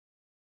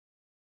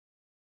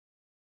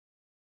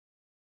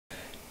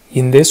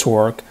In this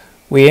work,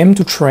 we aim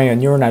to train a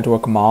neural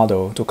network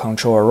model to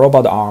control a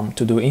robot arm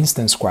to do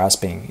instance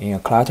grasping in a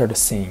cluttered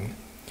scene.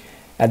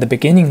 At the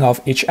beginning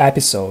of each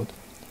episode,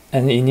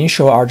 an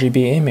initial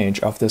RGB image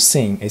of the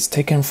scene is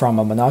taken from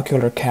a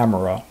monocular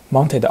camera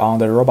mounted on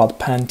the robot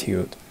pan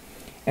tilt,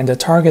 and the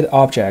target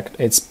object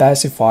is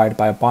specified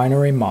by a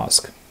binary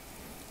mask.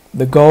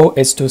 The goal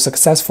is to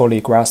successfully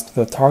grasp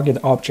the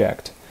target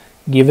object,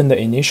 given the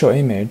initial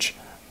image,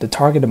 the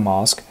target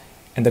mask,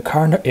 and the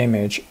current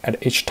image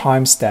at each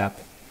time step.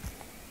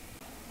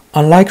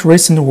 Unlike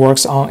recent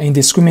works on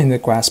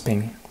indiscriminate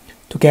grasping,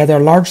 to get a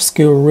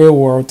large-scale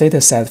real-world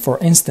dataset for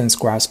instance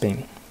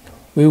grasping,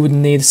 we would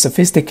need a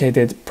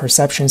sophisticated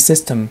perception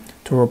system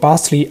to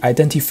robustly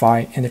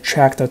identify and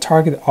track the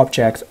target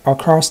object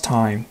across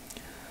time.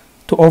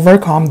 To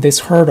overcome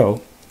this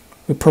hurdle,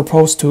 we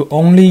propose to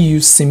only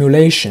use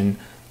simulation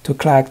to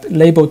collect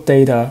labeled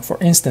data for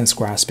instance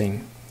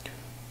grasping.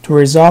 To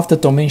resolve the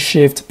domain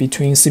shift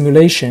between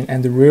simulation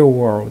and the real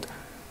world,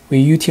 we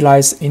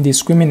utilize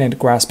indiscriminate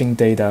grasping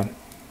data,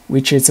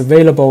 which is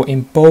available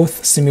in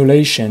both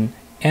simulation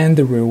and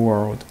the real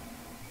world.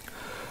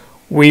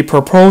 We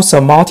propose a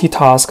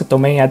multitask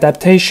domain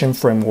adaptation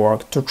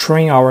framework to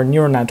train our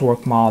neural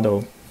network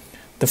model.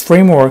 The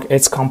framework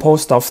is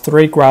composed of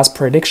 3 grasp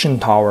prediction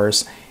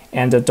towers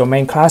and a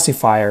domain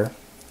classifier.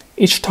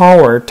 Each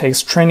tower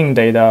takes training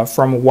data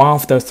from one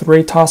of the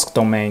 3 task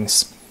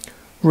domains: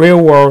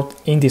 real-world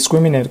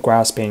indiscriminate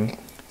grasping,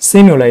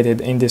 simulated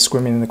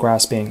indiscriminate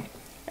grasping,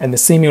 and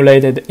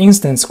simulated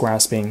instance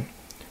grasping.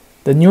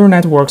 The neural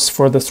networks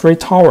for the 3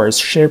 towers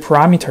share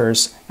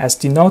parameters as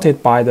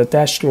denoted by the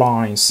dashed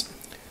lines.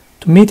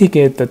 To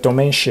mitigate the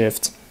domain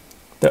shift,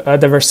 the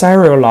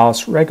adversarial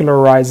loss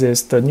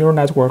regularizes the neural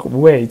network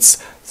weights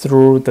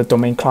through the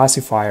domain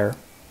classifier.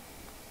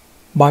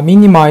 By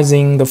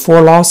minimizing the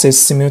 4 losses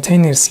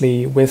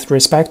simultaneously with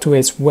respect to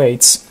its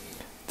weights,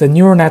 the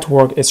neural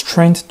network is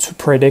trained to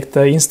predict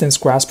the instance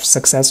grasp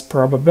success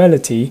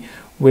probability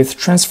with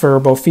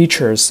transferable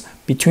features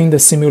between the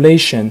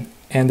simulation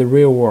and the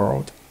real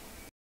world.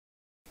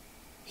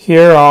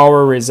 Here are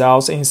our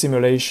results in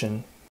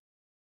simulation.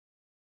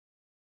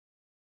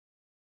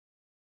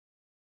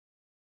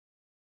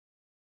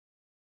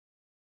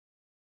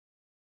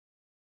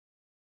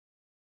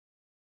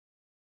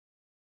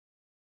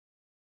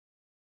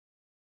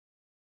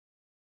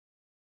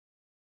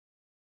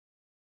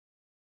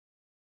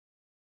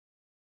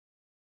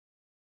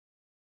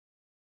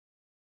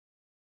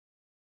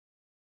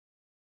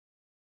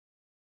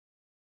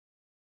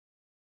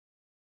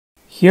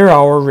 Here are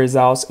our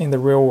results in the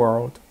real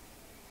world.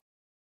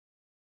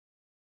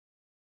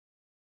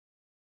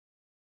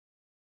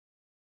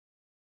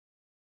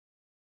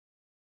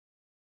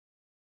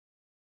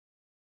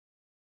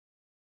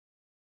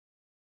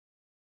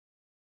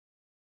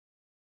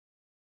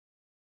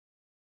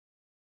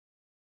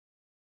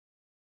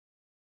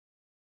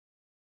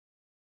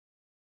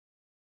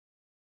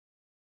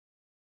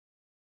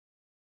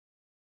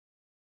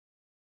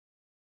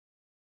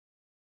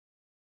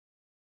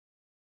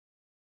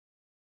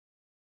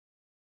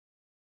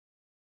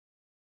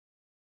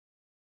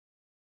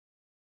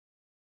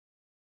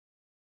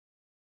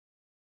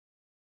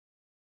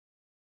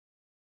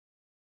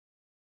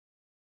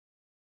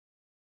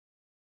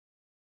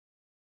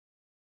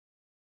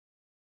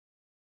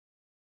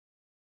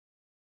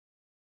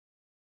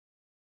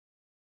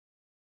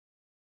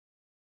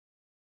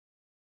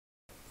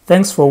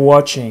 Thanks for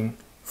watching.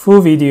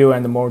 Full video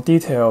and more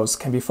details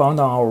can be found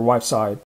on our website.